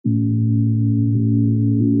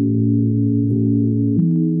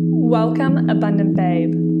Welcome, Abundant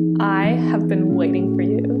Babe. I have been waiting for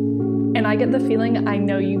you, and I get the feeling I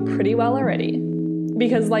know you pretty well already.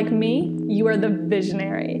 Because like me, you are the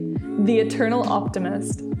visionary, the eternal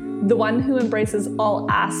optimist, the one who embraces all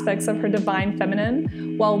aspects of her divine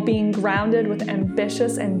feminine while being grounded with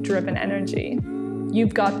ambitious and driven energy.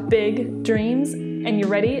 You've got big dreams, and you're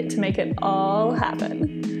ready to make it all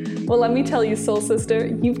happen. Well, let me tell you, soul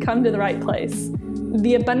sister, you've come to the right place.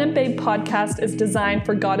 The Abundant Babe podcast is designed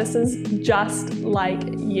for goddesses just like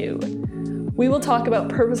you. We will talk about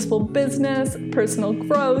purposeful business, personal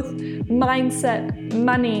growth, mindset,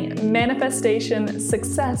 money, manifestation,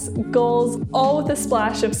 success, goals, all with a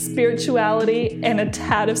splash of spirituality and a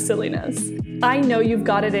tad of silliness. I know you've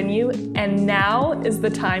got it in you, and now is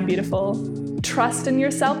the time, beautiful. Trust in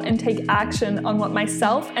yourself and take action on what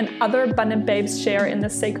myself and other abundant babes share in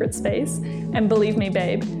this sacred space. And believe me,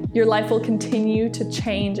 babe, your life will continue to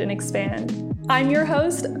change and expand. I'm your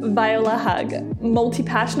host, Viola Hug,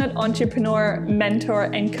 multi-passionate entrepreneur, mentor,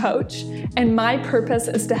 and coach. And my purpose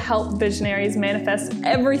is to help visionaries manifest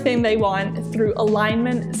everything they want through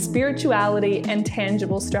alignment, spirituality, and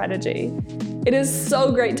tangible strategy. It is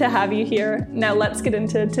so great to have you here. Now let's get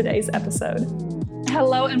into today's episode.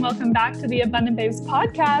 Hello and welcome back to the Abundant Babes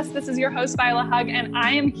podcast. This is your host, Viola Hug, and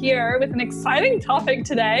I am here with an exciting topic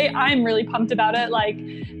today. I'm really pumped about it. Like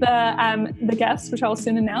the guest, which I will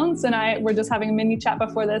soon announce, and we're just having a mini chat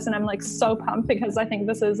before this, and I'm like so pumped because I think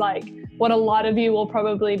this is like what a lot of you will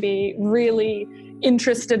probably be really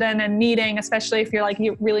interested in and needing, especially if you're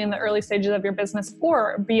really in the early stages of your business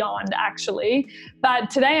or beyond, actually.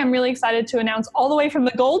 But today I'm really excited to announce all the way from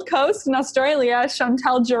the Gold Coast in Australia,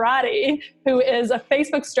 Chantal Gerardy, who is a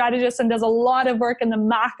Facebook strategist and does a lot of work in the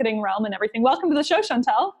marketing realm and everything. Welcome to the show,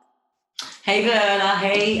 Chantal. Hey, Verna.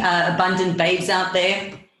 Hey, abundant babes out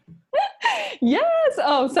there. Yes.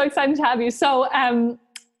 Oh, so excited to have you. So I'm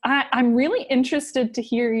really interested to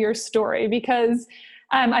hear your story because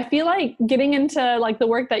I feel like getting into like the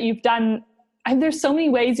work that you've done, there's so many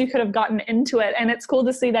ways you could have gotten into it. And it's cool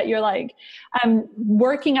to see that you're like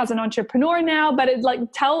working as an entrepreneur now, but it's like,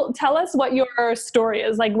 tell us what your story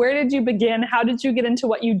is. Like, where did you begin? How did you get into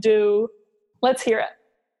what you do? Let's hear it.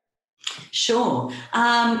 Sure.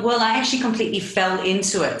 Well, I actually completely fell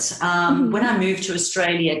into it. When I moved to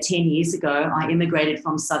Australia 10 years ago, I immigrated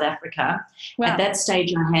from South Africa. Wow. At that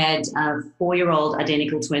stage, I had 4-year-old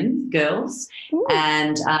identical twin girls. Ooh.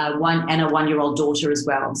 And a 1-year-old daughter as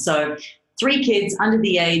well. So 3 kids under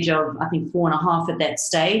the age of, I think, 4.5 at that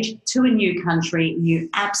stage, to a new country, knew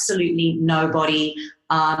absolutely nobody.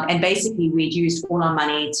 And basically, we'd used all our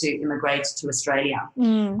money to immigrate to Australia.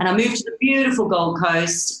 And I moved to the beautiful Gold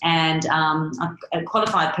Coast, and I'm a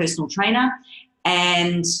qualified personal trainer.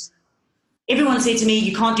 And everyone said to me,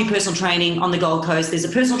 you can't do personal training on the Gold Coast. There's a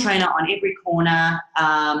personal trainer on every corner.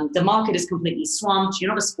 The market is completely swamped. You're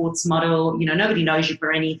not a sports model. You know, nobody knows you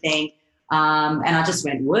for anything. And I just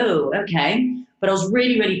went, whoa, okay. But I was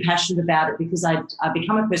really, really passionate about it because I'd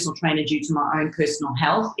become a personal trainer due to my own personal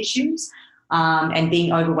health issues. And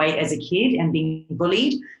being overweight as a kid and being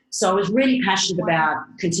bullied. So I was really passionate about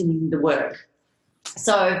continuing the work.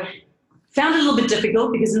 So found it a little bit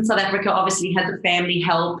difficult because in South Africa, obviously had the family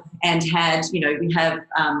help and had, we have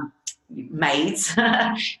maids.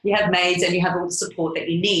 You have maids and you have all the support that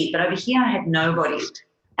you need. But over here, I had nobody.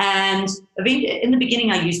 And in the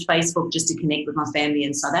beginning, I used Facebook just to connect with my family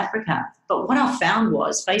in South Africa. But what I found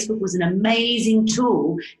was Facebook was an amazing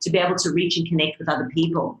tool to be able to reach and connect with other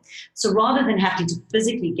people. So rather than having to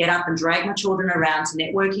physically get up and drag my children around to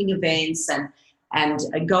networking events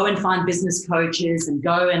and go and find business coaches and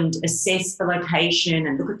go and assess the location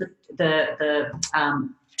and look at the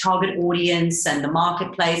target audience and the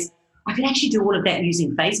marketplace, I could actually do all of that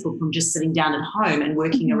using Facebook from just sitting down at home and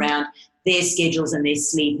working around their schedules and their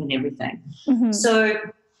sleep and everything. So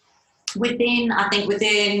within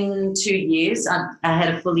 2 years, I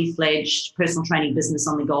had a fully fledged personal training business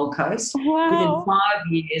on the Gold Coast. Wow.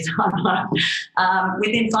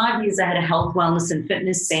 Within 5 years, I had a health, wellness and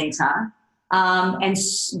fitness center. And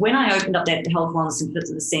when I opened up that health, wellness and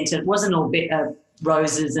fitness center, it wasn't all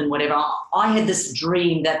roses and whatever. I had this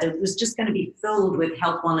dream that it was just going to be filled with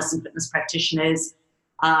health, wellness and fitness practitioners.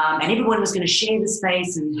 And everyone was going to share the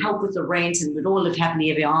space and help with the rent and we'd all live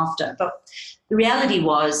happily ever after. But the reality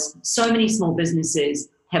was so many small businesses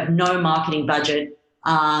have no marketing budget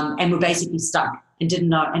and were basically stuck and didn't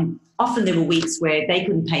know. And often there were weeks where they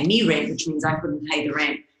couldn't pay me rent, which means I couldn't pay the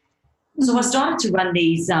rent. So I started to run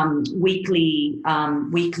these weekly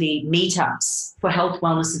meetups for health,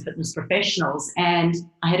 wellness and fitness professionals. And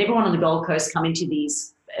I had everyone on the Gold Coast come into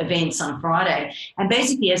these events on a Friday. And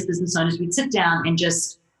basically, as business owners, we'd sit down and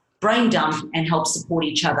just brain dump and help support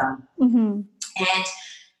each other. Mm-hmm. And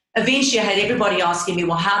eventually I had everybody asking me,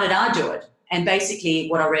 well, how did I do it? And basically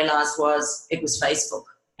what I realized was it was Facebook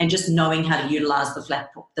and just knowing how to utilize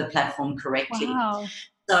the platform correctly. Wow.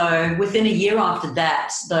 So within a year after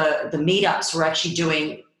that, the meetups were actually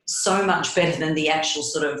doing so much better than the actual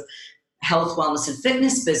sort of health, wellness and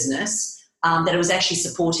fitness business, that it was actually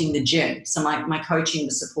supporting the gym. So my coaching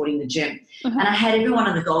was supporting the gym. Uh-huh. And I had everyone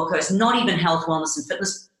on the Gold Coast, not even health, wellness and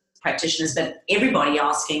fitness practitioners, but everybody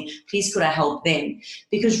asking, please could I help them?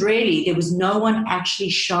 Because really there was no one actually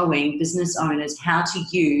showing business owners how to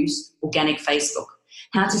use organic Facebook,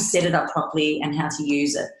 how to set it up properly and how to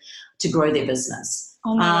use it to grow their business.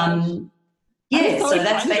 Oh my gosh. Yeah, so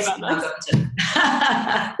that's basically what I got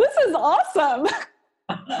to. This is awesome.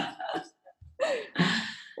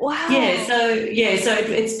 Wow. So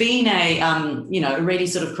it's been a really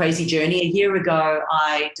sort of crazy journey. A year ago,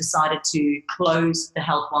 I decided to close the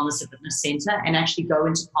Health, Wellness and Fitness Centre and actually go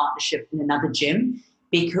into partnership in another gym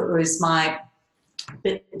because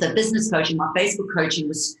the business coaching, my Facebook coaching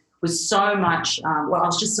was so much. I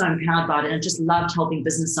was just so empowered by it, and I just loved helping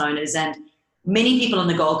business owners. And many people on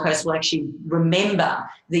the Gold Coast will actually remember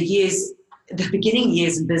the beginning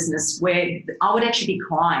years in business where I would actually be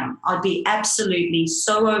crying. I'd be absolutely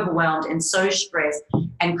so overwhelmed and so stressed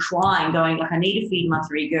and crying, going like, I need to feed my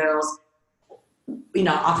 3 girls.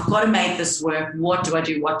 I've got to make this work. What do I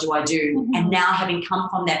do? What do I do? Mm-hmm. And now having come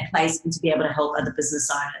from that place and to be able to help other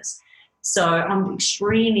business owners. So I'm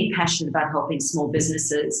extremely passionate about helping small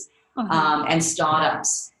businesses and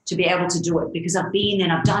startups to be able to do it because I've been there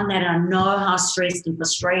and I've done that and I know how stressed and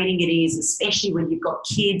frustrating it is, especially when you've got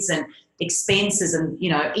kids and expenses and,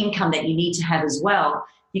 income that you need to have as well.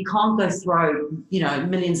 You can't go throw,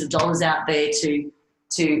 millions of dollars out there to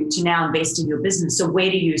now invest in your business. So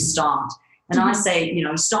where do you start? And I say,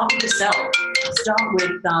 start with yourself.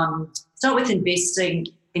 Start with investing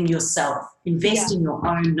in yourself. Invest in your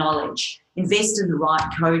own knowledge. Invest in the right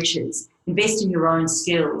coaches. Invest in your own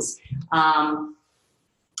skills.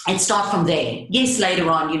 And start from there. Yes, later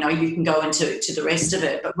on, you can go into the rest of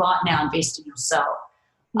it, but right now invest in yourself.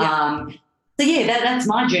 Yeah. That's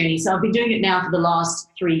my journey. So I've been doing it now for the last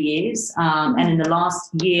 3 years, and in the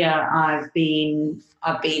last year, I've been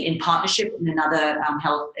in partnership in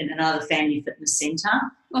another family fitness center,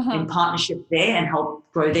 in partnership there, and help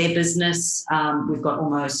grow their business. We've got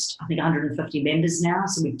almost 150 members now,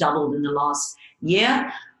 so we've doubled in the last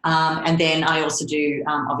year. And then I also do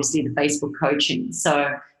obviously the Facebook coaching.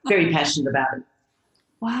 So very passionate about it.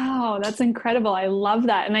 Wow, that's incredible. I love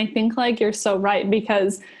that. And I think you're so right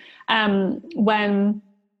because when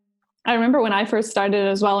I first started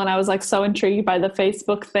as well, and I was so intrigued by the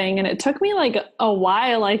Facebook thing, and it took me a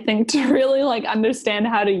while, I think, to really understand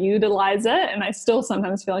how to utilize it. And I still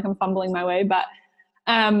sometimes feel I'm fumbling my way, but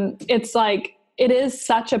it's it is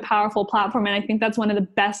such a powerful platform. And I think that's one of the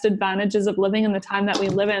best advantages of living in the time that we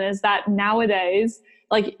live in is that nowadays,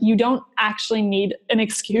 you don't actually need an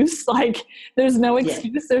excuse. There's no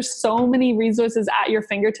excuse. Yeah. There's so many resources at your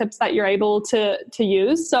fingertips that you're able to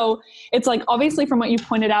use. So it's obviously from what you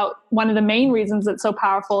pointed out, one of the main reasons it's so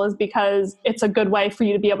powerful is because it's a good way for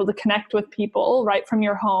you to be able to connect with people right from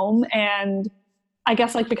your home and I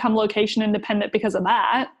guess become location independent because of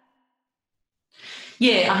that.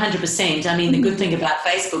 Yeah, 100%. I mean, the good thing about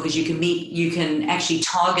Facebook is you can actually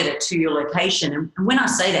target it to your location. And when I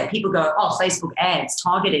say that, people go, oh, Facebook ads,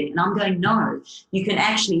 targeting. And I'm going, no, you can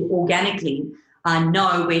actually organically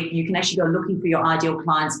know where you can actually go looking for your ideal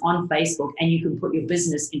clients on Facebook and you can put your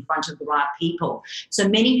business in front of the right people. So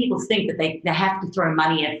many people think that they have to throw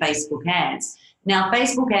money at Facebook ads. Now,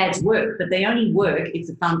 Facebook ads work, but they only work if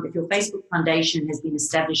your Facebook foundation has been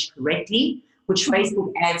established correctly, which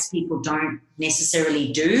Facebook ads people don't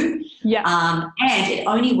necessarily do. Yeah. And it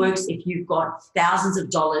only works if you've got thousands of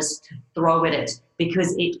dollars to throw at it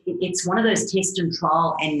because it's one of those test and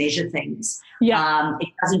trial and measure things. Yeah. It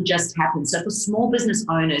doesn't just happen. So for small business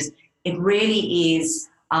owners, it really is,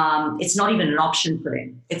 it's not even an option for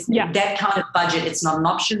them. It's that kind of budget, it's not an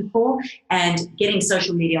option for. And getting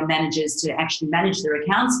social media managers to actually manage their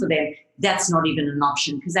accounts for them, that's not even an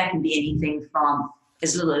option because that can be anything from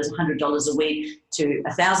as little as $100 a week to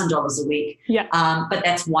 $1,000 a week. Yeah. But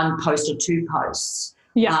that's one post or 2 posts.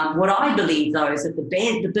 Yeah. What I believe, though, is that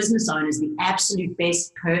the business owner is the absolute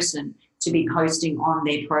best person to be posting on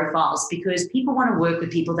their profiles because people want to work with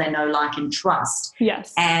people they know, like, and trust.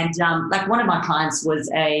 Yes. And one of my clients was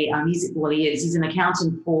he's an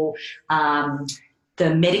accountant for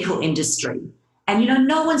the medical industry. And,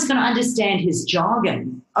 no one's going to understand his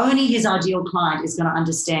jargon. Only his ideal client is going to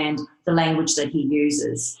understand the the language that he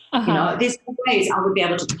uses. You know, there's ways I would be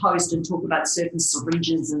able to post and talk about certain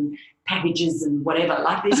syringes and packages and whatever.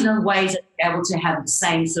 Like, there's no ways I'd be able to have the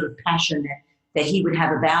same sort of passion that he would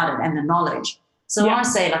have about it and the knowledge. So I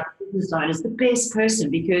say, like, a business owner is the best person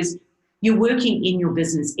because you're working in your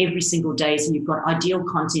business every single day, so you've got ideal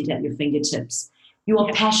content at your fingertips. You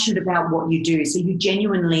are passionate about what you do, so you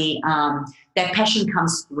genuinely, that passion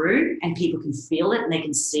comes through and people can feel it and they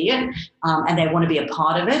can see it, and they want to be a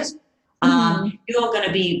part of it. You're going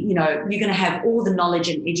to be, you know, you're going to have all the knowledge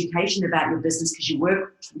and education about your business because you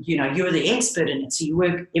work, you know, you're the expert in it, so you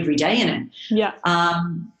work every day in it. Yeah.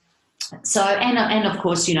 So, and of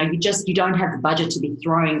course, you know, you don't have the budget to be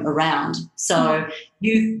throwing around. So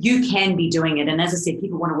you can be doing it. And as I said,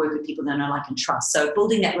 people want to work with people they know, like, and trust. So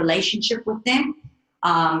building that relationship with them,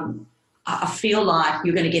 I feel like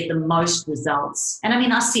you're going to get the most results. And I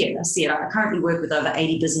mean, I see it. I currently work with over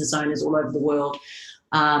 80 business owners all over the world.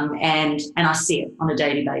 And I see it on a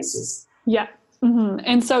daily basis. Yeah.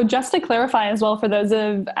 And so just to clarify as well, for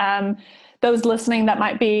those listening that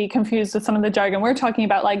might be confused with some of the jargon we're talking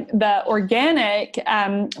about, like the organic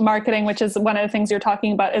marketing, which is one of the things you're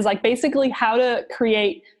talking about, is like basically how to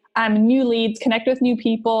create new leads, connect with new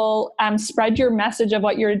people, spread your message of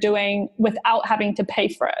what you're doing without having to pay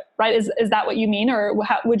for it, right? Is that what you mean, or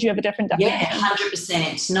would you have a different definition? Yeah,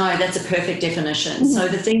 100%. No, that's a perfect definition. So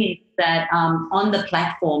the thing is that on the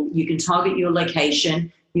platform, you can target your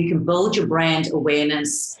location, you can build your brand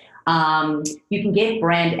awareness, you can get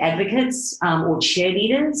brand advocates or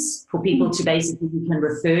cheerleaders for people to basically, who can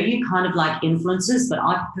refer you, kind of like influencers, but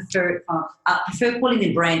I prefer calling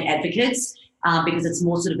them brand advocates because it's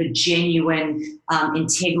more sort of a genuine,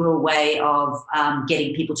 integral way of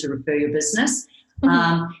getting people to refer your business.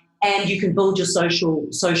 And you can build your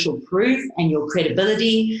social proof and your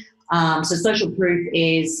credibility. So social proof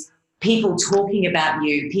is people talking about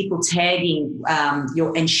you, people tagging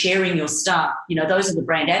and sharing your stuff. You know, those are the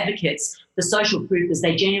brand advocates. The social proof is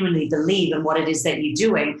they genuinely believe in what it is that you're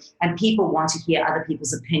doing, and people want to hear other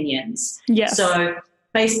people's opinions. Yes. So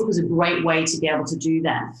Facebook is a great way to be able to do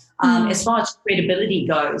that. As far as credibility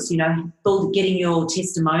goes, you know, getting your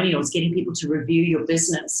testimonials, getting people to review your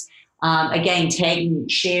business, again, tagging,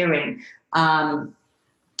 sharing,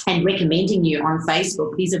 and recommending you on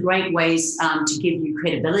Facebook. These are great ways to give you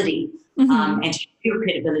credibility and to show your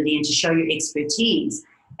credibility and to show your expertise.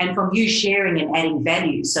 And from you sharing and adding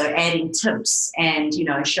value, so adding tips and, you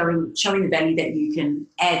know, showing the value that you can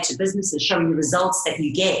add to businesses, showing the results that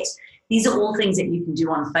you get. These are all things that you can do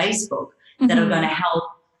on Facebook that are going to help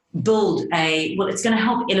build it's going to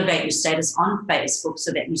help elevate your status on Facebook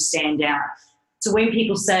so that you stand out. So when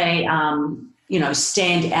people say, you know,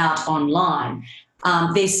 stand out online,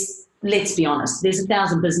 let's be honest, there's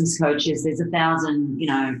 1,000 business coaches, there's 1,000, you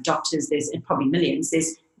know, doctors, there's probably millions,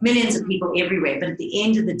 there's millions of people everywhere. But at the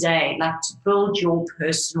end of the day, like, to build your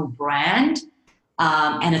personal brand,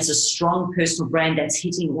 and it's a strong personal brand that's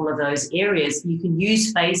hitting all of those areas, you can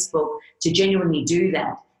use Facebook to genuinely do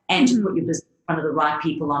that and to put your business in front of the right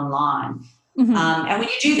people online. And when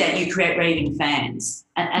you do that, you create raving fans.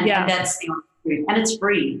 And that's the honest truth. And it's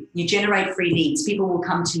free. You generate free leads. People will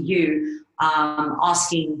come to you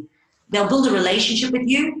asking, they'll build a relationship with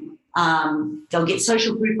you. They'll get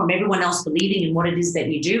social proof from everyone else believing in what it is that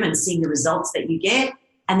you do and seeing the results that you get.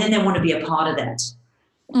 And then they want to be a part of that.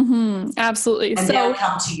 Absolutely. And they'll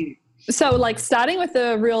come to you. So like starting with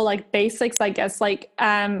the real like basics, I guess, like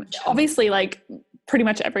obviously like pretty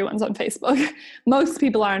much everyone's on Facebook. Most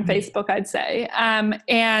people are on Facebook, I'd say.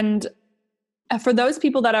 And for those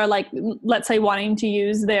people that are like, let's say, wanting to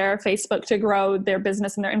use their Facebook to grow their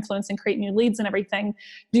business and their influence and create new leads and everything,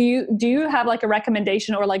 do you have like a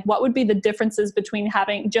recommendation, or like what would be the differences between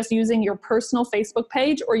just using your personal Facebook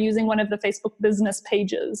page or using one of the Facebook business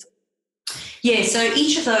pages? Yeah, so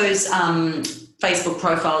each of those Facebook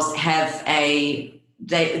profiles have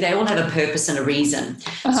they all have a purpose and a reason.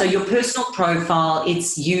 So your personal profile,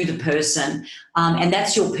 it's you, the person, and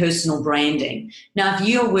that's your personal branding. Now, if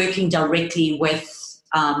you're working directly with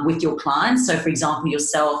your clients, so for example,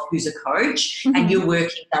 yourself, who's a coach, and you're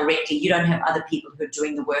working directly, you don't have other people who are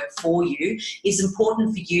doing the work for you, it's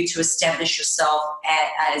important for you to establish yourself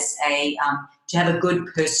as to have a good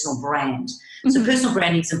personal brand. So personal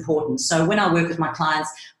branding is important. So when I work with my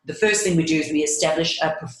clients, the first thing we do is we establish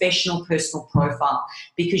a professional personal profile,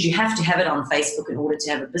 because you have to have it on Facebook in order to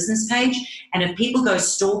have a business page. And if people go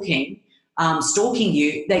stalking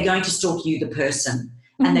you, they're going to stalk you, the person,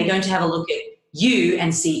 and they're going to have a look at you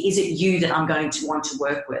and see, is it you that I'm going to want to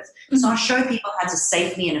work with? So I show people how to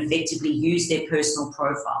safely and effectively use their personal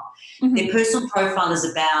profile. Their personal profile is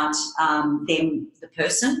about them, the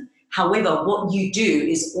person, However, what you do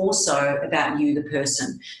is also about you, the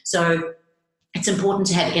person. So it's important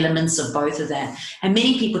to have elements of both of that. And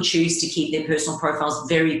many people choose to keep their personal profiles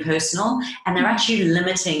very personal, and they're actually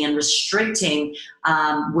limiting and restricting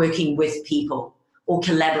working with people or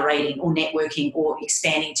collaborating or networking or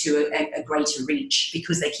expanding to a greater reach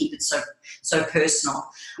because they keep it so personal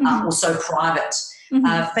or so private.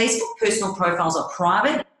 Facebook personal profiles are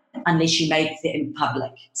private unless you make them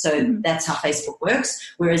public. So that's how Facebook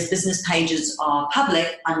works, whereas business pages are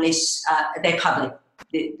public unless they're public.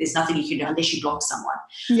 There's nothing you can do unless you block someone.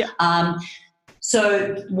 Yeah.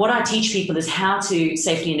 So what I teach people is how to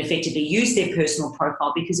safely and effectively use their personal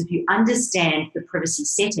profile, because if you understand the privacy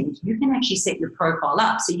settings, you can actually set your profile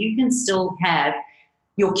up. So you can still have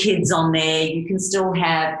your kids on there, you can still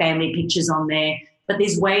have family pictures on there, but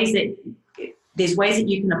there's ways that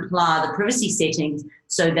you can apply the privacy settings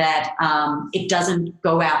so that it doesn't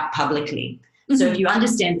go out publicly. So if you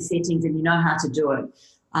understand the settings and you know how to do it,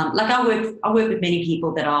 like I work with many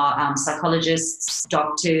people that are psychologists,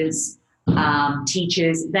 doctors,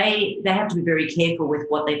 teachers. They have to be very careful with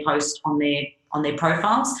what they post on their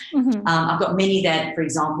profiles. I've got many that, for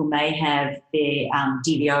example, may have their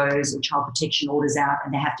DVOs or child protection orders out,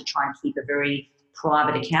 and they have to try and keep a very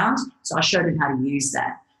private account. So I show them how to use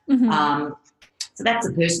that. So that's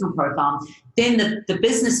a personal profile. Then the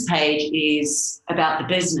business page is about the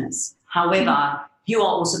business. However, you are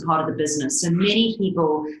also part of the business. So many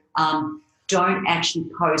people don't actually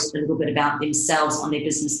post a little bit about themselves on their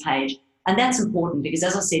business page. And that's important because,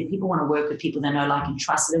 as I said, people want to work with people they know, like, and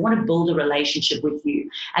trust. So they want to build a relationship with you,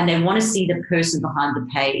 and they want to see the person behind the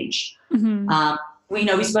page.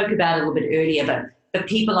 We spoke about it a little bit earlier, but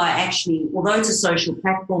people are actually, although it's a social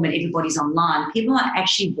platform and everybody's online, people are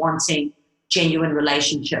actually wanting genuine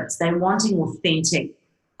relationships. They're wanting authentic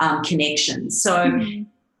connections. So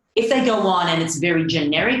if they go on and it's very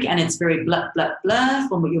generic and it's very blah, blah, blah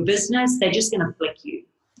from your business, they're just going to flick you.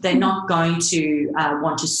 They're not going to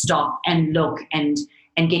want to stop and look and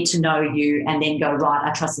get to know you and then go, right,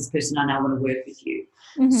 I trust this person, I now want to work with you.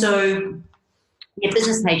 So your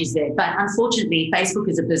business page is there. But unfortunately, Facebook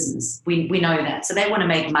is a business. We know that. So they want to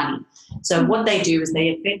make money. So what they do is they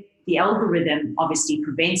affect the algorithm, obviously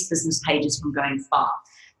prevents business pages from going far.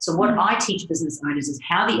 So what I teach business owners is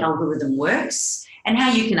how the algorithm works and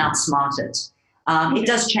how you can outsmart it. It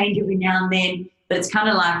does change every now and then, but it's kind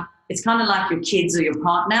of like your kids or your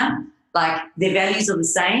partner. Like, their values are the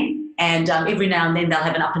same, and every now and then they'll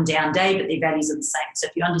have an up and down day, but their values are the same. So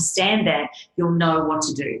if you understand that, you'll know what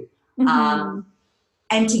to do. And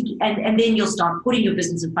then you'll start putting your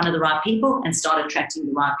business in front of the right people and start attracting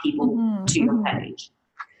the right people to your page.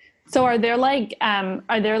 So are there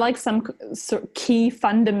some sort of key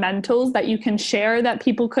fundamentals that you can share that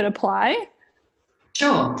people could apply?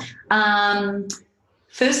 Sure.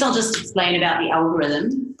 First, I'll just explain about the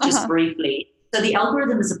algorithm just briefly. So the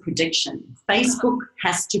algorithm is a prediction. Facebook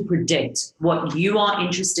has to predict what you are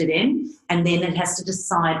interested in, and then it has to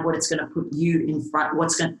decide what it's going to put you in front,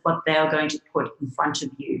 what they are going to put in front of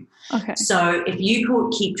you. Okay. So if you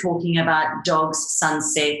keep talking about dogs,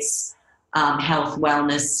 sunsets, health,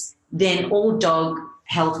 wellness, then all dog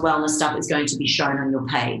health, wellness stuff is going to be shown on your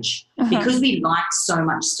page because we like so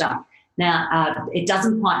much stuff. Now, it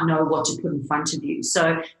doesn't quite know what to put in front of you.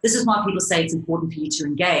 So this is why people say it's important for you to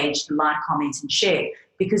engage, to like, comment, and share.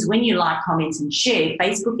 Because when you like, comment, and share,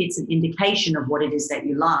 Facebook gets an indication of what it is that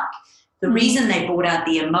you like. The reason they brought out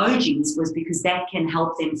the emojis was because that can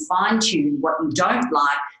help them fine-tune what you don't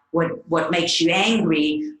like, what makes you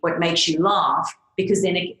angry, what makes you laugh, because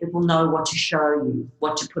then it will know what to show you,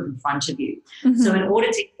 what to put in front of you. So in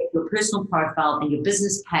order to get your personal profile and your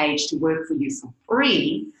business page to work for you for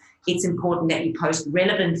free, it's important that you post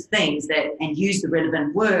relevant things and use the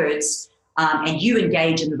relevant words and you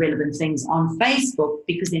engage in the relevant things on Facebook,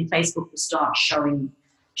 because then Facebook will start showing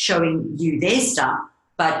you their stuff,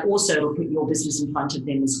 but also it'll put your business in front of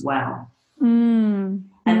them as well. And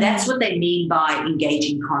that's what they mean by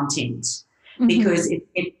engaging content, because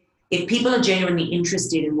if people are genuinely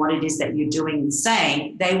interested in what it is that you're doing and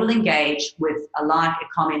saying, they will engage with a like, a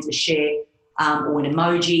comment, a share, or an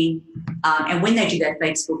emoji. And when they do that,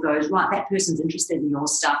 Facebook goes, right, that person's interested in your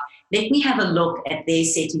stuff. Let me have a look at their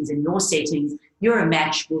settings and your settings. You're a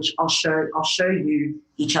match. I'll show you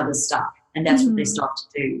each other's stuff. And that's what they start to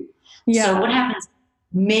do. Yeah. So what happens,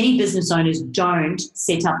 many business owners don't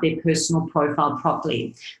set up their personal profile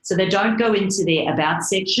properly. So they don't go into their about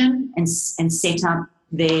section and set up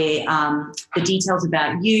their the details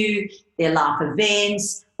about you, their life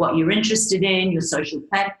events, what you're interested in, your social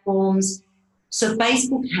platforms. So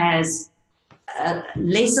Facebook has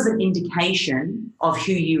less of an indication of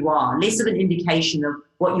who you are, less of an indication of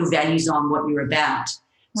what your values are and what you're about.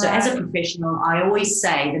 So as a professional, I always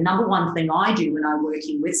say the number one thing I do when I'm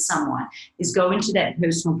working with someone is go into that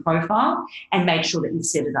personal profile and make sure that you've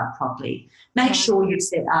set it up properly. Make sure you've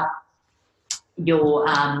set up your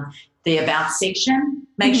the about section.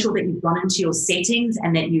 Make sure that you've gone into your settings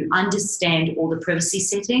and that you understand all the privacy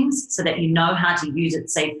settings so that you know how to use it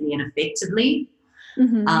safely and effectively.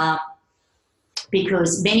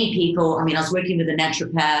 Because many people, I was working with a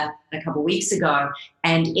naturopath a couple of weeks ago,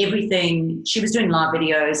 and she was doing live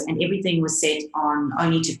videos and everything was set on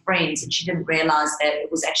only to friends, and she didn't realize that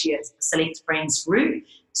it was actually a select friends group.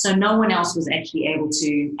 So no one else was actually able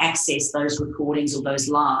to access those recordings or those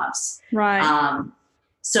lives. Right.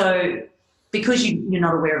 So because you're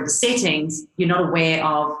not aware of the settings, you're not aware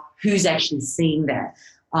of who's actually seeing that.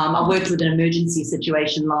 I worked with an emergency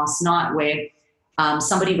situation last night where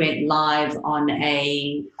somebody went live on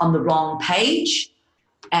the wrong page,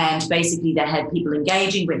 and basically they had people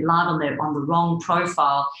engaging, went live on the wrong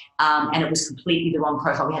profile, and it was completely the wrong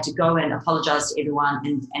profile. We had to go and apologise to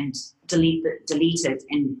everyone and delete it,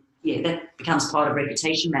 and that becomes part of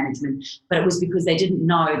reputation management. But it was because they didn't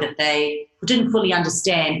know that they didn't fully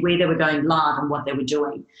understand where they were going live and what they were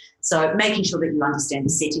doing. So making sure that you understand the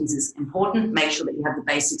settings is important. Make sure that you have the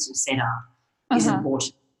basics all set up is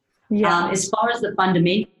important. Yeah. As far as the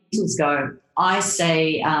fundamentals go, I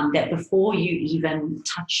say that before you even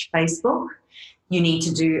touch Facebook, you need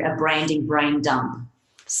to do a branding brain dump.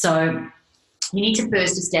 So you need to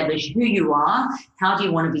first establish who you are, how do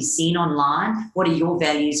you want to be seen online, what are your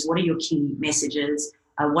values, what are your key messages,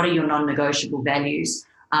 what are your non-negotiable values,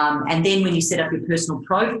 and then when you set up your personal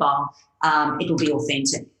profile, it will be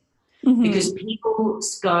authentic. Because people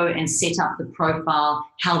go and set up the profile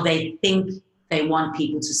how they think they want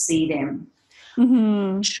people to see them.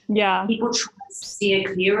 Yeah. People try to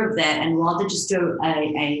steer clear of that and rather just do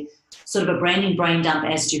a sort of a branding brain dump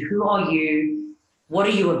as to who are you, what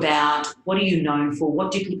are you about, what are you known for,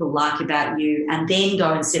 what do people like about you, and then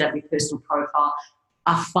go and set up your personal profile.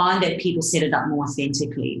 I find that people set it up more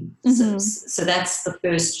authentically. So that's the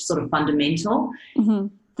first sort of fundamental.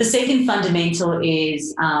 The second fundamental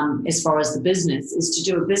is, as far as the business, is to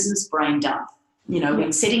do a business brain dump.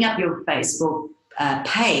 When setting up your Facebook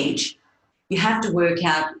page, you have to work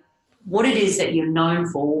out what it is that you're known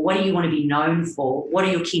for, what do you want to be known for, what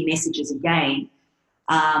are your key messages again,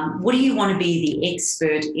 what do you want to be the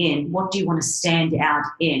expert in, what do you want to stand out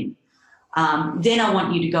in. Then I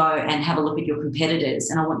want you to go and have a look at your competitors,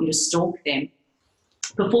 and I want you to stalk them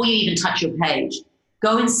before you even touch your page.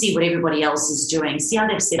 Go and see what everybody else is doing, see how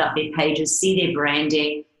they've set up their pages, see their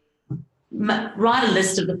branding. Write a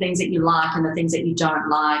list of the things that you like and the things that you don't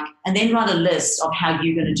like, and then write a list of how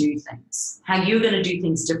you're going to do things, how you're going to do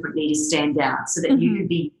things differently to stand out so that you can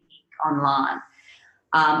be unique online.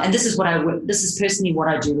 And this is personally what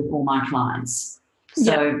I do with all my clients.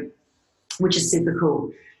 So, which is super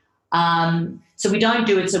cool. So we don't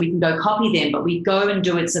do it so we can go copy them, but we go and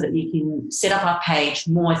do it so that we can set up our page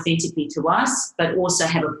more authentically to us, but also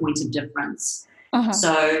have a point of difference.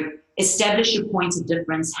 So establish your point of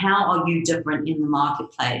difference. How are you different in the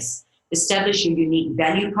marketplace? Establish your unique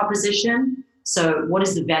value proposition. So what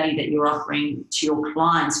is the value that you're offering to your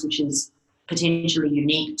clients, which is potentially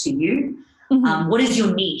unique to you? What is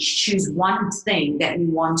your niche? Choose one thing that you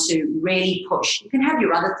want to really push. You can have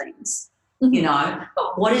your other things,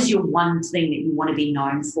 but what is your one thing that you want to be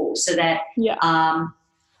known for, so that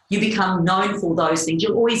you become known for those things.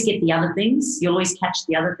 You'll always get the other things. You'll always catch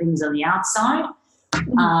the other things on the outside.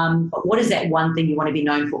 But what is that one thing you want to be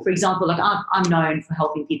known for? For example, like I'm known for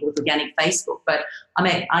helping people with organic Facebook, but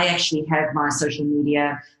I actually have my social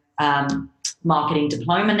media marketing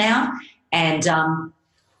diploma now, and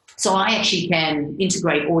so I actually can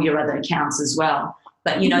integrate all your other accounts as well.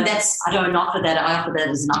 But, I don't offer that. I offer that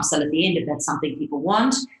as an upsell at the end if that's something people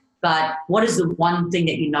want. But what is the one thing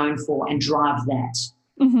that you're known for, and drive that?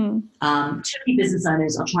 Too many business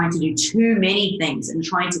owners are trying to do too many things and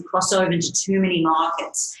trying to cross over into too many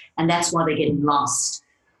markets, and that's why they're getting lost.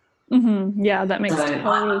 Yeah, that makes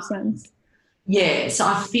total sense. Yeah, so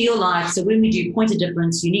I feel like, when we do point of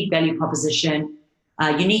difference, unique value proposition,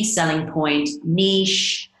 unique selling point,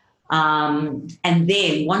 niche, and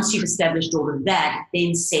then once you've established all of that,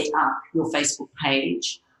 then set up your Facebook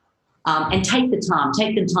page. And take the time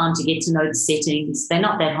to get to know the settings. They're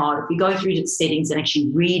not that hard. If you go through the settings and actually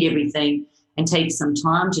read everything and take some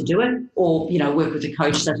time to do it, or, work with a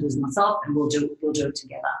coach such as myself, and we'll do it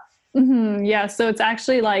together. Yeah. So it's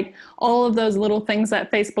actually like all of those little things that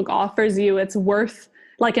Facebook offers you, it's worth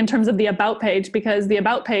like in terms of the about page, because the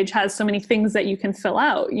about page has so many things that you can fill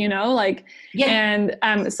out, you know, like, and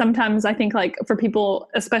sometimes I think like for people,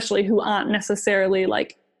 especially who aren't necessarily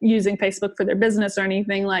like using Facebook for their business or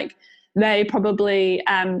anything, like they probably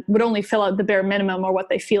would only fill out the bare minimum or what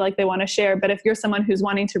they feel like they want to share. But if you're someone who's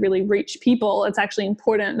wanting to really reach people, it's actually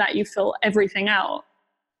important that you fill everything out.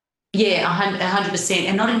 Yeah, 100%.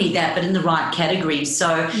 And not only that, but in the right category.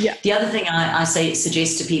 So the other thing I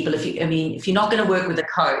suggest to people, if you're not going to work with a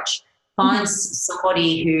coach, find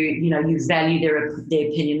somebody who, you know, you value their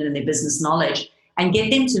opinion and their business knowledge, and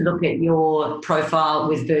get them to look at your profile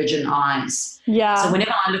with virgin eyes. Yeah. So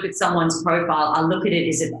whenever I look at someone's profile, I look at it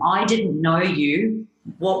as if I didn't know you,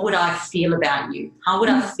 what would I feel about you? How would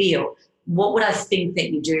I feel? What would I think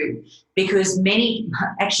that you do? Because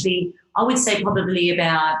actually, I would say probably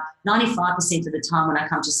about 95% of the time when I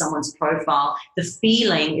come to someone's profile, the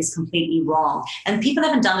feeling is completely wrong. And people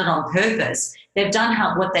haven't done it on purpose. They've done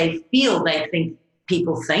what they feel they think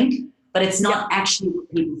people think, but it's not actually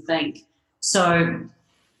what people think. So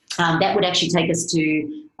that would actually take us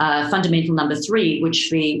to fundamental number 3,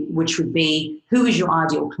 which would be, who is your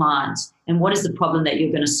ideal client and what is the problem that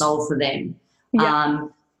you're going to solve for them? Yeah.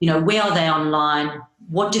 You know, where are they online?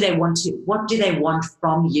 What do they want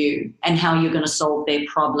from you, and how you're going to solve their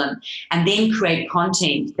problem, and then create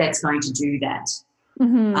content that's going to do that.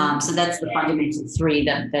 So that's the fundamental 3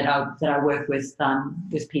 that I work with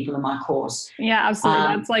people in my course. Yeah,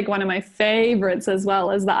 absolutely. That's like one of my favorites as well,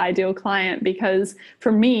 as the ideal client, because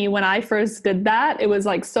for me, when I first did that, it was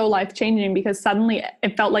like so life-changing, because suddenly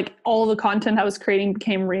it felt like all the content I was creating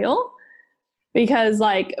became real. Because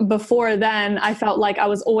like before then, I felt like I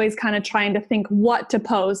was always kind of trying to think what to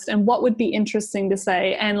post and what would be interesting to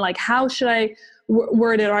say, and like how should I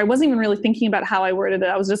word it, or I wasn't even really thinking about how I worded it.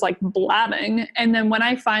 I was just like blabbing. And then when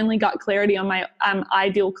I finally got clarity on my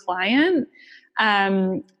ideal client,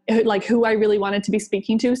 like who I really wanted to be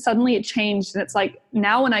speaking to, suddenly it changed. And it's like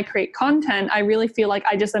now when I create content, I really feel like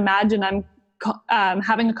I just imagine I'm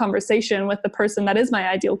having a conversation with the person that is my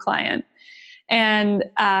ideal client. And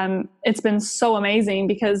it's been so amazing,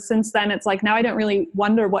 because since then it's like now I don't really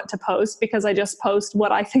wonder what to post, because I just post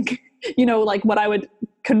what I think, you know, like what I would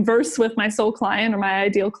converse with my soul client or my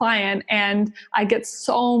ideal client. And I get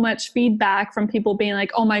so much feedback from people being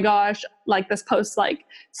like, oh my gosh, like this post like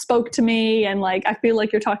spoke to me, and like I feel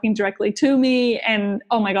like you're talking directly to me. And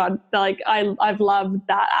oh my God, like I've loved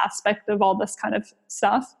that aspect of all this kind of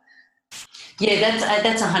stuff. Yeah,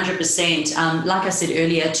 that's 100%. Like I said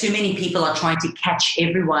earlier, too many people are trying to catch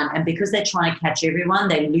everyone, and because they're trying to catch everyone,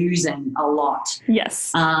 they're losing a lot.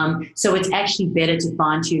 Yes. So it's actually better to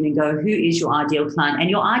fine tune and go, who is your ideal client? And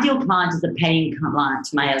your ideal client is a paying client,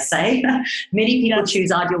 may I say. Many people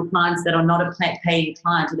choose ideal clients that are not a paying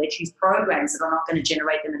client, or they choose programs that are not going to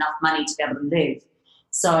generate them enough money to be able to live.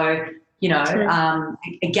 So, you know,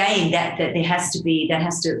 again, that there has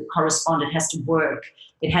to correspond. It has to work.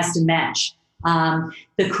 It has to match.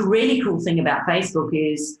 The really cool thing about Facebook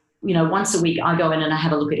is, you know, once a week I go in and I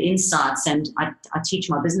have a look at insights, and I teach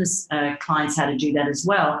my business clients how to do that as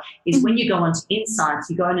well, is when you go onto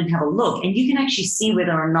insights, you go in and have a look, and you can actually see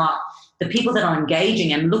whether or not the people that are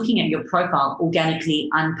engaging and looking at your profile organically,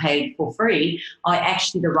 unpaid, for free, are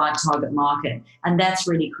actually the right target market. And that's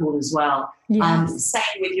really cool as well. Yes.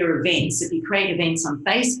 Same with your events. If you create events on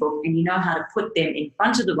Facebook and you know how to put them in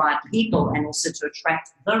front of the right people, and also to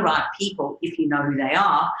attract the right people if you know who they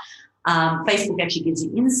are, Facebook actually gives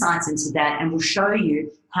you insights into that and will show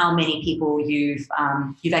you how many people you've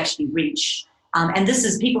actually reached. And this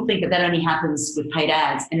is, people think that only happens with paid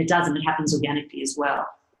ads, and it doesn't. It happens organically as well.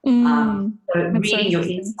 So reading your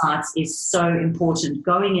insights is so important.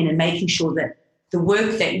 Going in and making sure that the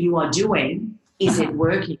work that you are doing, is it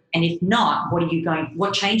working? And if not,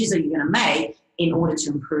 what changes are you going to make in order to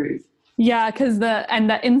improve? Yeah, because the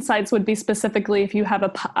insights would be specifically if you have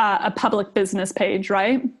a public business page,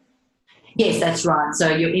 right? Yes, that's right. So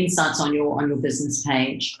your insights on your business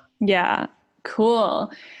page. Yeah,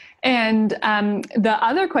 cool. And the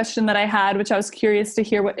other question that I had, which I was curious to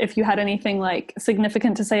hear if you had anything like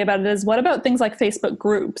significant to say about it, is what about things like Facebook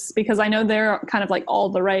groups? Because I know they're kind of like all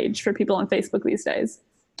the rage for people on Facebook these days.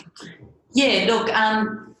 Yeah, look,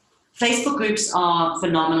 Facebook groups are a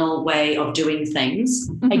phenomenal way of doing things.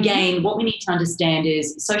 Mm-hmm. Again, what we need to understand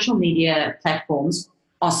is social media platforms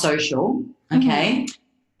are social, okay? Mm-hmm.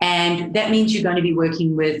 And that means you're going to be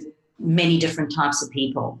working with many different types of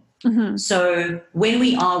people. Mm-hmm. So when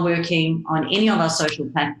we are working on any of our social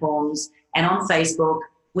platforms and on Facebook,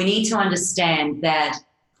 we need to understand that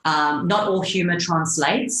not all humor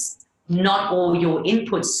translates, not all your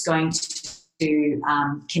inputs going to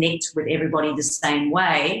connect with everybody the same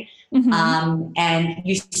way. And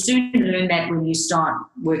you soon learn that when you start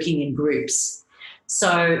working in groups.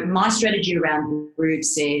 So my strategy around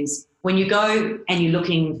groups is when you go and you're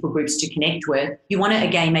looking for groups to connect with, you want to,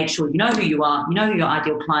 again, make sure you know who you are, you know who your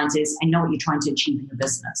ideal client is, and you know what you're trying to achieve in your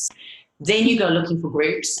business. Then you go looking for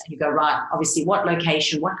groups and you go, right, obviously, what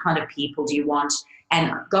location, what kind of people do you want?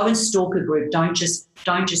 And go and stalk a group. Don't just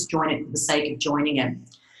join it for the sake of joining it.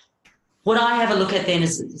 What I have a look at then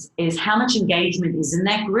is how much engagement is in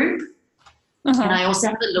that group. And I also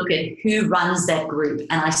have a look at who runs that group,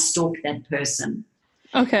 and I stalk that person.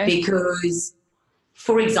 Okay. Because,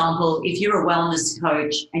 for example, if you're a wellness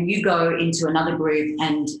coach and you go into another group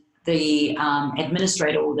and the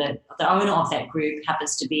administrator or the owner of that group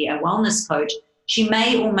happens to be a wellness coach, she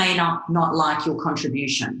may or may not like your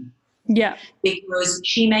contribution. Yeah. Because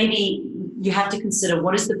you have to consider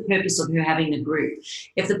what is the purpose of her having the group.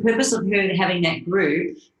 If the purpose of her having that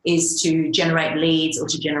group is to generate leads or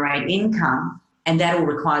to generate income, and that all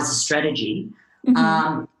requires a strategy,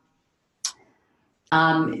 then,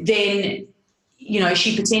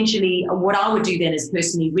 she potentially, what I would do then is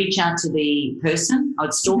personally reach out to the person. I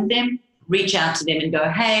would stalk them, reach out to them and go,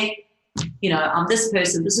 hey, I'm this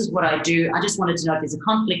person, this is what I do. I just wanted to know if there's a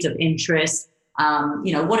conflict of interest.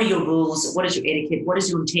 What are your rules? What is your etiquette? What is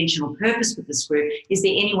your intentional purpose with this group? Is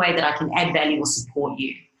there any way that I can add value or support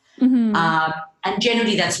you? And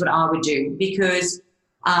generally that's what I would do, because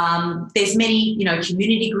there's many,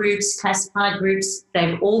 community groups, classified groups,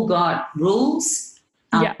 they've all got rules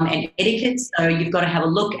and etiquette. So you've got to have a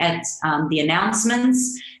look at the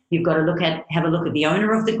announcements. You've got to have a look at the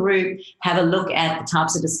owner of the group, have a look at the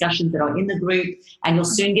types of discussions that are in the group, and you'll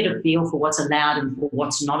soon get a feel for what's allowed and for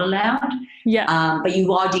what's not allowed. But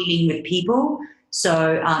you are dealing with people.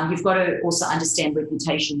 So you've got to also understand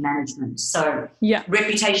reputation management. So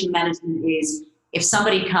reputation management is if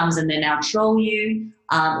somebody comes and they now troll you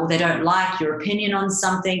or they don't like your opinion on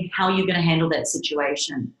something, how are you going to handle that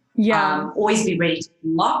situation? Always be ready to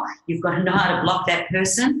block. You've got to know how to block that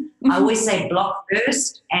person. I always say block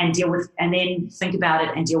first and then think about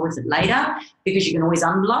it and deal with it later, because you can always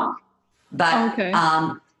unblock. But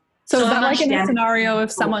so is that like in a scenario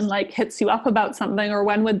if someone like hits you up about something, or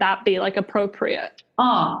when would that be like appropriate?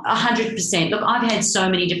 100%. Look, I've had so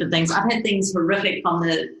many different things. I've had things horrific from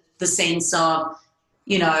the sense of,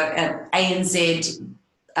 ANZ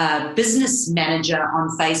business manager on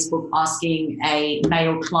Facebook asking a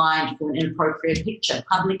male client for an inappropriate picture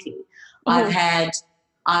publicly. I've had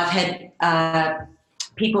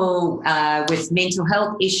people with mental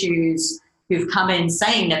health issues who've come in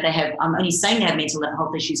saying that I'm only saying they have mental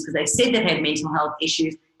health issues because they've said they've had mental health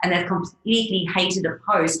issues, and they've completely hated a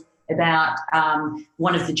post about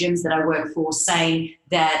one of the gyms that I work for saying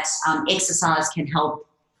that exercise can help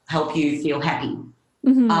you feel happy.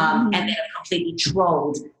 And they have completely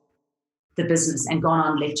trolled the business and gone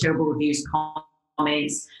on, left terrible reviews,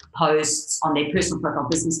 comments, posts on their personal profile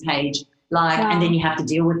business page, and then you have to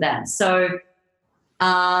deal with that. So,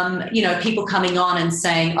 people coming on and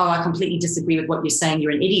saying, oh, I completely disagree with what you're saying,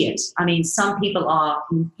 you're an idiot. I mean, some people are,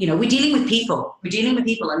 we're dealing with people,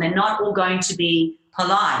 and they're not all going to be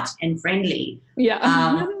polite and friendly.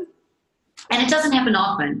 And it doesn't happen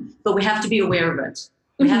often, but we have to be aware of it.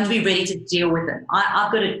 We have to be ready to deal with it.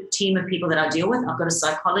 I've got a team of people that I deal with. I've got a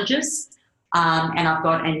psychologist, and I've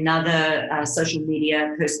got another social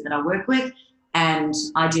media person that I work with, and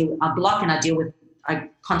I block and I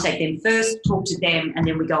contact them first, talk to them, and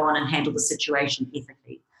then we go on and handle the situation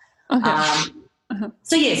ethically.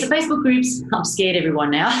 So Facebook groups, I'm scared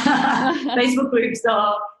everyone now. Facebook groups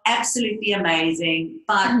are absolutely amazing,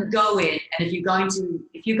 but go in, and if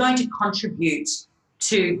you're going to contribute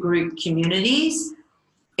to group communities,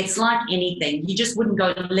 it's like anything. You just wouldn't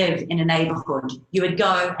go to live in a neighborhood. You would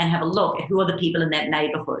go and have a look at who are the people in that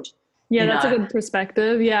neighborhood. Yeah, that's a good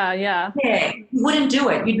perspective. Yeah. Yeah, you wouldn't do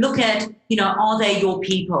it. You'd look at, are they your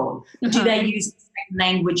people? Do they use the same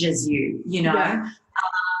language as you?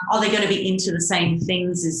 Are they going to be into the same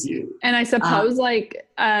things as you? And I suppose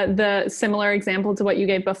the similar example to what you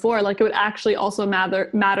gave before, like it would actually also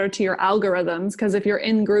matter to your algorithms, because if you're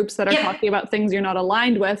in groups that are talking about things you're not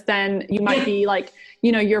aligned with, then you might be like,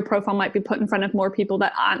 your profile might be put in front of more people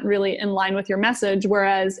that aren't really in line with your message,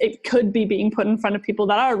 whereas it could be being put in front of people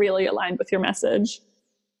that are really aligned with your message.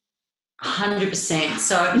 100%.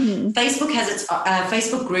 So Facebook has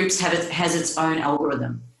Facebook groups has its own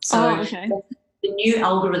algorithm. So the new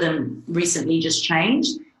algorithm recently just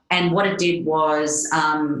changed, and what it did was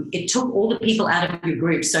it took all the people out of your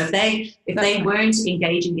group. So if they weren't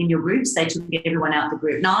engaging in your groups, they took everyone out of the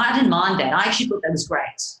group. Now, I didn't mind that. I actually thought that was great.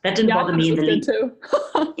 That didn't bother me in the least. Too.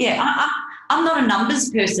 Yeah, I'm not a numbers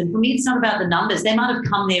person. For me, it's not about the numbers. They might have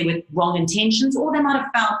come there with wrong intentions, or they might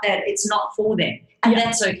have felt that it's not for them, and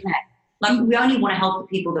that's okay. Like, we only want to help the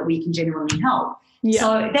people that we can genuinely help. Yeah.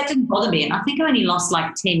 So that didn't bother me. And I think I only lost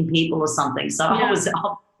like 10 people or something. So I was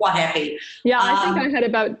quite happy. Yeah, I think I had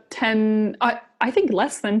about 10, I think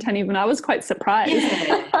less than 10 even. I was quite surprised.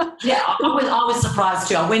 I was surprised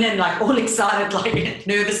too. I went in like all excited, like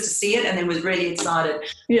nervous to see it, and then was really excited.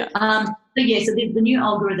 Yeah. So the new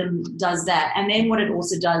algorithm does that. And then what it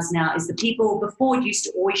also does now is the people, before it used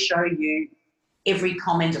to always show you every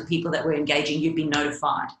comment of people that were engaging, you'd be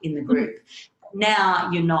notified in the group. Now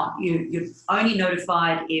you're not. You're only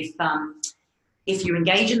notified if you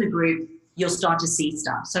engage in the group, you'll start to see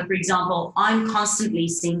stuff. So, for example, I'm constantly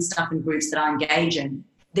seeing stuff in groups that I engage in.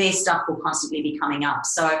 Their stuff will constantly be coming up.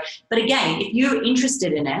 So, but again, if you're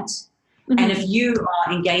interested in it and if you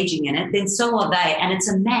are engaging in it, then so are they. And it's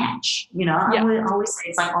a match. You know, I always say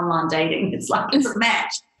it's like online dating. It's like it's a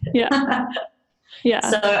match. Yeah. Yeah.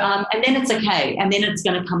 So, and then it's okay, and then it's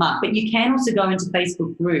going to come up. But you can also go into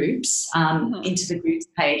Facebook groups, into the groups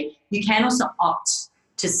page. You can also opt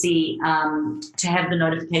to see, to have the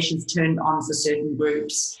notifications turned on for certain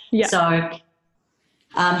groups. Yeah. So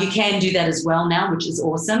you can do that as well now, which is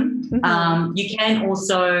awesome. You can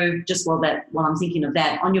also, just while I'm thinking of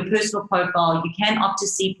that, on your personal profile, you can opt to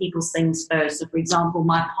see people's things first. So, for example,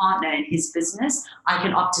 my partner and his business, I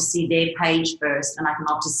can opt to see their page first, and I can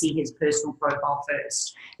opt to see his personal profile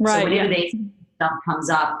first. Right. So whenever their stuff comes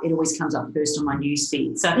up, it always comes up first on my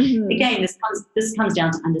newsfeed. So again, this comes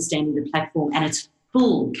down to understanding the platform and its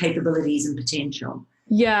full capabilities and potential.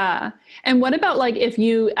 Yeah. And what about like if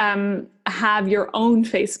you have your own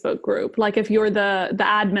Facebook group, like if you're the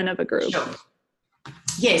admin of a group? Sure.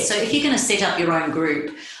 Yeah. So if you're going to set up your own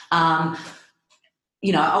group,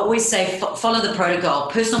 you know, I always say follow the protocol.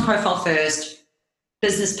 Personal profile first,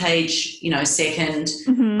 business page, you know, second.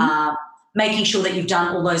 Making sure that you've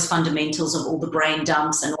done all those fundamentals of all the brain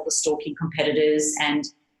dumps and all the stalking competitors and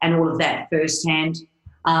all of that firsthand.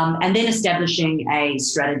 And then establishing a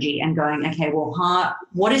strategy and going, okay, well,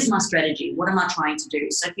 what is my strategy? What am I trying to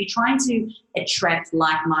do? So if you're trying to attract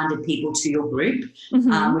like-minded people to your group,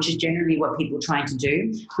 which is generally what people are trying to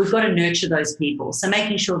do, we've got to nurture those people. So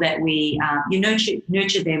making sure that you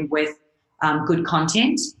nurture them with good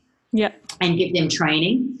content and give them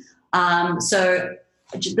training. So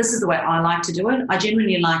this is the way I like to do it. I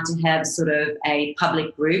generally like to have sort of a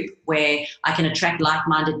public group where I can attract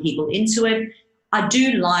like-minded people into it. I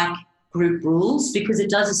do like group rules because it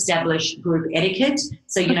does establish group etiquette.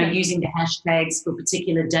 So, you know, using the hashtags for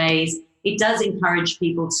particular days, it does encourage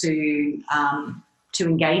people to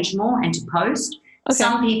engage more and to post. Okay.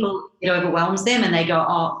 Some people, it overwhelms them and they go,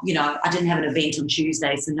 oh, you know, I didn't have an event on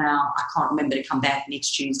Tuesday, so now I can't remember to come back next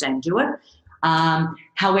Tuesday and do it.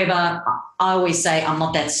 However, I always say I'm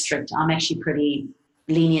not that strict. I'm actually pretty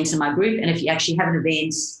lenient in my group. And if you actually have an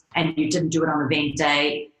event and you didn't do it on event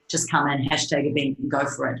day, just come in, hashtag event and go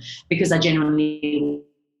for it, because I genuinely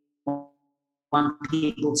want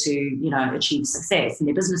people to, you know, achieve success in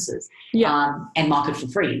their businesses and market for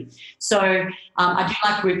free. So I do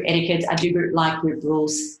like group etiquette. I do like group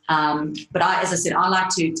rules. But as I said, I like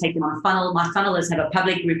to take them on a funnel. My funnel is have a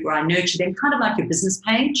public group where I nurture them, kind of like your business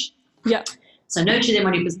page. Yeah. So nurture them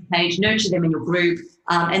on your business page, nurture them in your group.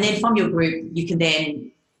 And then from your group, you can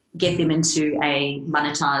then get them into a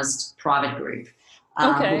monetized private group.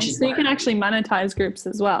 Okay, so you can actually monetize groups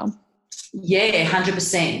as well. Yeah,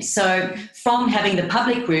 100%. So from having the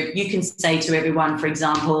public group, you can say to everyone, for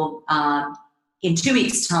example, in 2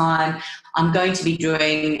 weeks' time, I'm going to be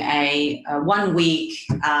doing a 1 week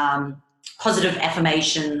positive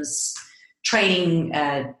affirmations training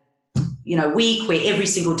week where every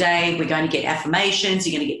single day we're going to get affirmations,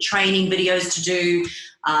 you're going to get training videos to do.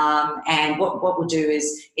 And what we'll do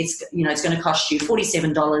is it's going to cost you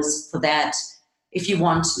 $47 for that. If you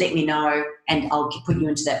want, let me know and I'll put you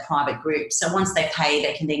into that private group. So once they pay,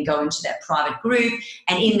 they can then go into that private group.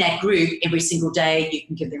 And in that group, every single day, you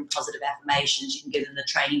can give them positive affirmations. You can give them the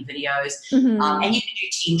training videos. And you can do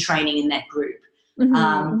team training in that group.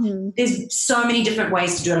 There's so many different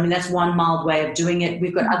ways to do it. I mean, that's one mild way of doing it.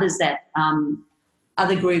 We've got others that,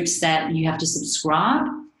 other groups that you have to subscribe.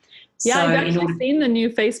 Yeah, so I've actually seen the new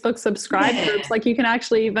Facebook subscribe groups. Like you can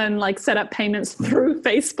actually even like set up payments through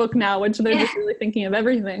Facebook now, which they're just really thinking of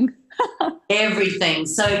everything. Everything.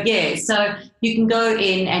 So you can go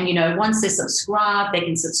in and, once they're subscribed, they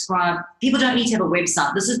can subscribe. People don't need to have a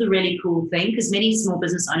website. This is the really cool thing because many small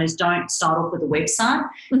business owners don't start off with a website.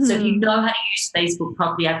 So if you know how to use Facebook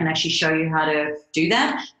properly, I can actually show you how to do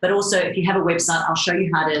that. But also if you have a website, I'll show you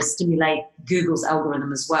how to stimulate Google's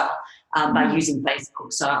algorithm as well. By using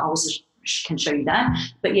Facebook. So I'll also can show you that.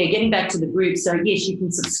 But yeah, getting back to the group. So yes, you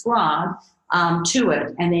can subscribe to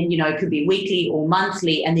it, and then, it could be weekly or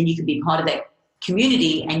monthly, and then you can be part of that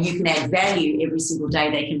community, and you can add value every single day.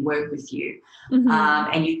 They can work with you.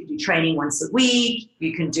 And you can do training once a week.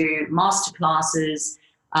 You can do master classes.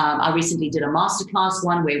 I recently did a masterclass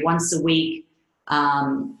one where once a week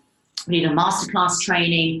we did a masterclass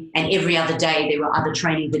training, and every other day there were other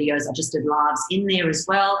training videos. I just did lives in there as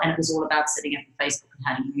well, and it was all about setting up your Facebook and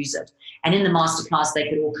how to use it. And in the masterclass, they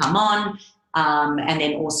could all come on and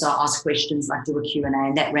then also ask questions, like do a Q&A,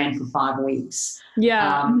 and that ran for 5 weeks.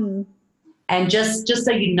 Yeah. And just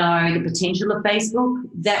so you know the potential of Facebook,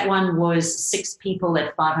 that one was 6 people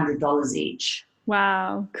at $500 each.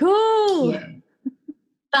 Wow, cool. Yeah.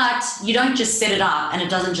 But you don't just set it up and it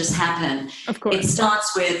doesn't just happen. Of course. It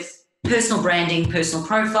starts with personal branding, personal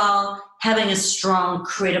profile, having a strong,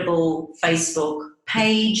 credible Facebook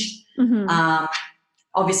page,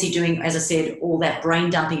 obviously doing, as I said, all that brain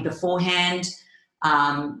dumping beforehand,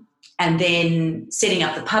 and then setting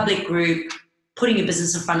up the public group, putting your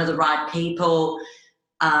business in front of the right people,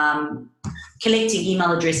 collecting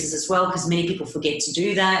email addresses as well, because many people forget to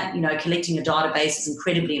do that. Collecting a database is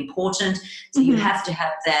incredibly important. So you have to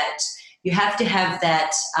have that. You have to have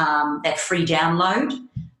that that free download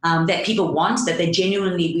that people want, that they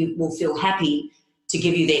genuinely will feel happy to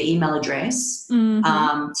give you their email address,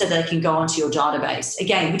 so they can go onto your database.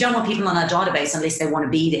 Again, we don't want people on our database unless they want to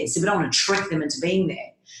be there. So we don't want to trick them into being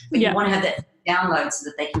there. But you want to have that download so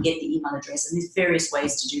that they can get the email address. And there's various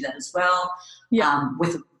ways to do that as well,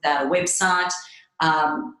 without a website.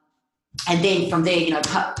 And then from there,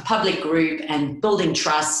 public group and building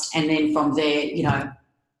trust. And then from there,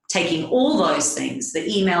 taking all those things, the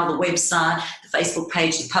email, the website, the Facebook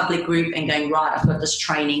page, the public group, and going, right, I've got this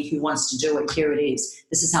training. Who wants to do it? Here it is.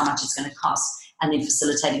 This is how much it's going to cost. And then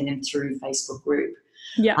facilitating them through Facebook group.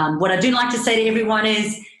 Yeah. What I do like to say to everyone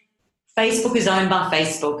is, Facebook is owned by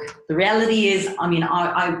Facebook. The reality is,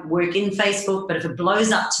 I work in Facebook, but if it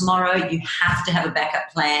blows up tomorrow, you have to have a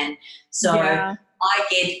backup plan. So I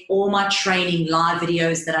get all my training live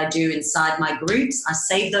videos that I do inside my groups. I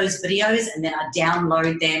save those videos and then I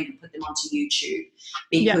download them and put them onto YouTube,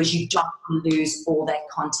 because you don't want to lose all that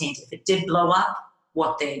content. If it did blow up,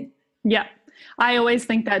 what then? Yeah. I always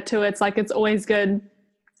think that too. It's like, it's always good,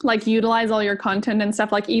 like, utilize all your content and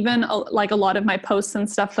stuff. Like, even like a lot of my posts and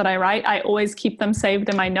stuff that I write, I always keep them saved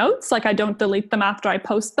in my notes. Like, I don't delete them after I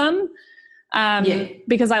post them.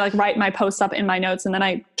 Because I write my posts up in my notes and then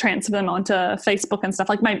I transfer them onto Facebook and stuff,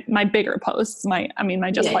 like my bigger posts, my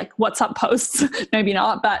what's up posts, maybe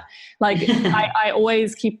not, but I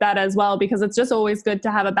always keep that as well, because it's just always good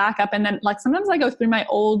to have a backup. And then sometimes I go through my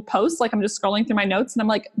old posts, I'm just scrolling through my notes and I'm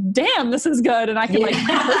like, damn, this is good. And I can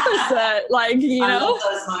repurpose it, I love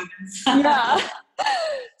those moments. Yeah.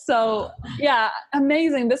 So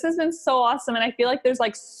amazing. This has been so awesome. And I feel like there's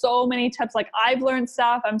so many tips. I've learned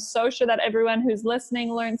stuff. I'm so sure that everyone who's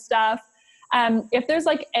listening learned stuff. If there's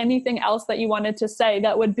anything else that you wanted to say,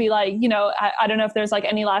 that would be I don't know if there's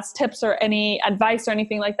any last tips or any advice or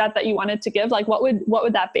anything like that you wanted to give, what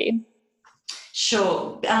would that be?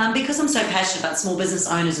 Sure. Because I'm so passionate about small business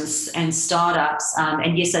owners and startups.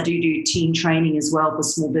 And yes, I do team training as well for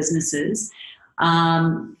small businesses.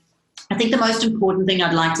 I think the most important thing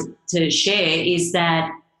I'd like to share is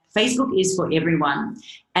that Facebook is for everyone.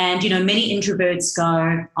 And, many introverts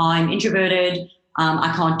go, I'm introverted,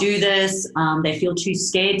 I can't do this, they feel too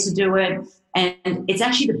scared to do it. And it's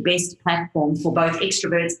actually the best platform for both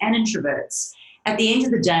extroverts and introverts. At the end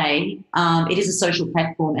of the day, it is a social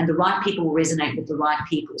platform, and the right people will resonate with the right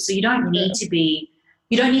people. So you don't need to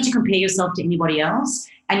compare yourself to anybody else.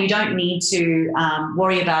 And you don't need to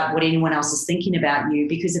worry about what anyone else is thinking about you,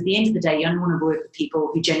 because at the end of the day, you only want to work with people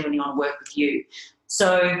who genuinely want to work with you.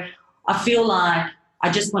 So I feel like I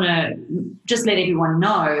just want to let everyone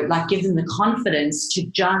know, give them the confidence to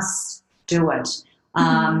just do it.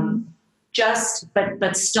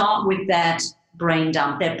 But start with that brain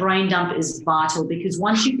dump. That brain dump is vital, because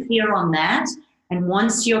once you're clear on that, and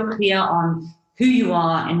once you're clear on who you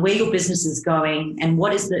are and where your business is going, and who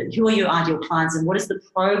are your ideal clients, and what is the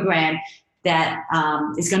program that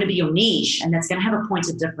is going to be your niche, and that's going to have a point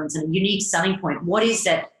of difference and a unique selling point. What is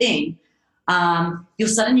that thing? You'll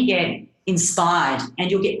suddenly get inspired and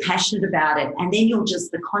you'll get passionate about it, and then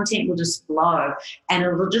the content will just flow, and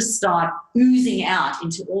it will just start oozing out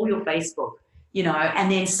into all your Facebook, and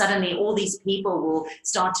then suddenly all these people will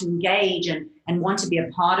start to engage and want to be a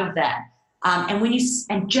part of that. And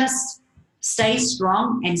just stay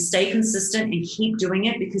strong and stay consistent and keep doing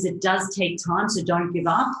it, because it does take time. So don't give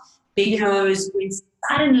up, because when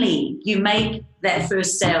suddenly you make that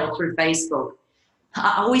first sale through Facebook,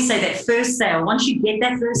 I always say that first sale, once you get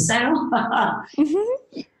that first sale,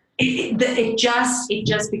 it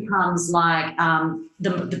just becomes like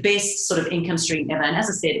the best sort of income stream ever. And as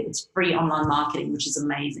I said, it's free online marketing, which is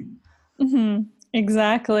amazing. Mm-hmm.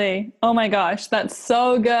 Exactly. Oh my gosh, that's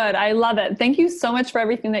so good. I love it. Thank you so much for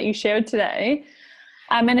everything that you shared today.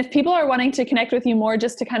 And if people are wanting to connect with you more,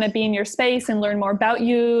 just to kind of be in your space and learn more about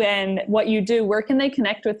you and what you do, where can they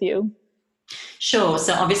connect with you? Sure.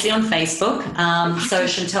 So obviously on Facebook. So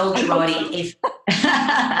Chantal Gerardy,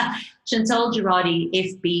 Chantal Gerardy,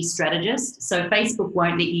 FB strategist. So Facebook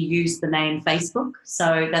won't let you use the name Facebook.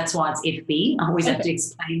 So that's why it's FB. I always have to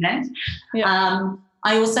explain that. Yeah.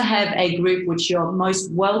 I also have a group which you're most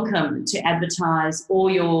welcome to advertise all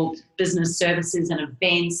your business services and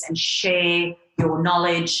events and share your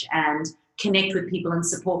knowledge and connect with people and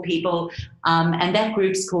support people. And that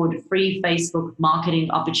group's called Free Facebook Marketing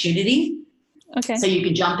Opportunity. Okay. So you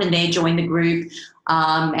can jump in there, join the group,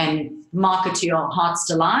 and market to your heart's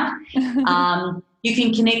delight. You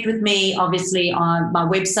can connect with me, obviously, on my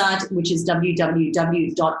website, which is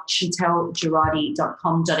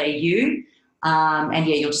www.chantalgerardy.com.au. And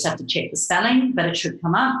yeah, you'll just have to check the spelling, but it should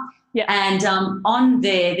come up. Yeah. And on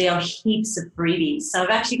there are heaps of freebies. So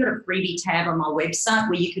I've actually got a freebie tab on my website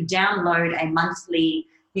where you can download a monthly,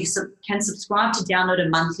 you can subscribe to download a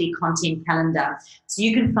monthly content calendar. So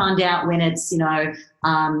you can find out when it's,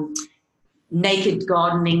 naked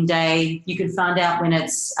gardening day. You can find out when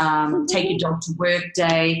it's take your dog to work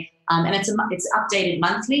day. And it's updated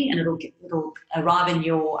monthly, and it'll arrive in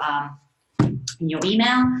your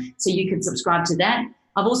email, so you can subscribe to that.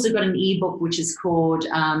 I've also got an ebook which is called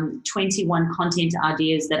 21 Content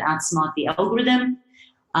Ideas That Outsmart the Algorithm.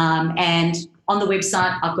 And on the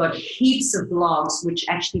website, I've got heaps of blogs which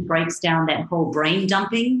actually breaks down that whole brain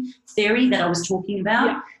dumping theory that I was talking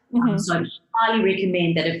about. Yeah. Mm-hmm. So I highly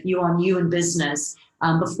recommend that if you are new in business,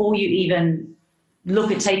 before you even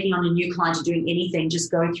look at taking on a new client or doing anything,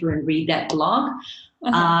 just go through and read that blog.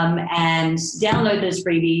 And download those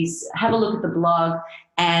freebies, have a look at the blog,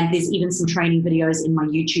 and there's even some training videos in my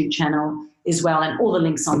YouTube channel as well, and all the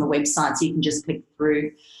links on the website, so you can just click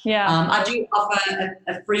through. Yeah. I do offer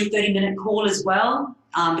a free 30-minute call as well,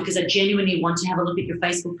 because I genuinely want to have a look at your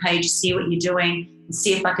Facebook page, see what you're doing, and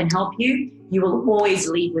see if I can help you. You will always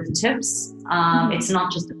lead with tips. It's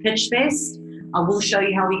not just a pitch fest. I will show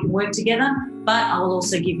you how we can work together, but I will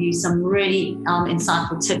also give you some really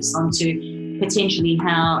insightful tips onto potentially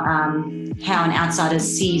how an outsider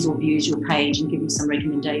sees or views your page, and give you some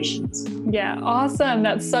recommendations. Yeah, awesome.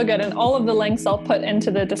 That's so good. And all of the links I'll put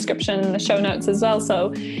into the description and the show notes as well.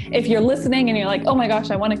 So if you're listening and you're like, oh my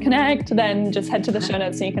gosh, I want to connect, then just head to the show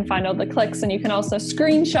notes and you can find all the clicks, and you can also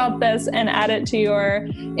screenshot this and add it to your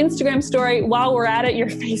Instagram story. While we're at it, your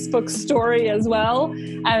Facebook story as well.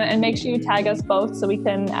 And make sure you tag us both so we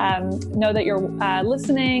can know that you're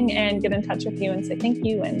listening and get in touch with you and say thank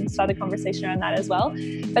you and start a conversation around that as well.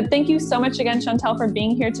 But thank you so much again, Chantal, for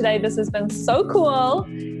being here today. This has been so cool.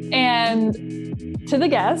 And to the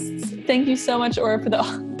guests, thank you so much, or for the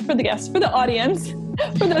audience,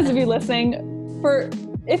 for those of you listening,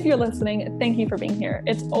 if you're listening, thank you for being here.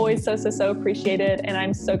 It's always so appreciated, and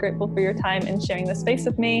I'm so grateful for your time and sharing this space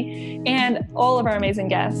with me and all of our amazing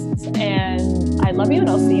guests. And I love you, and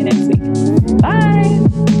I'll see you next week. Bye.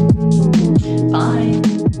 Bye.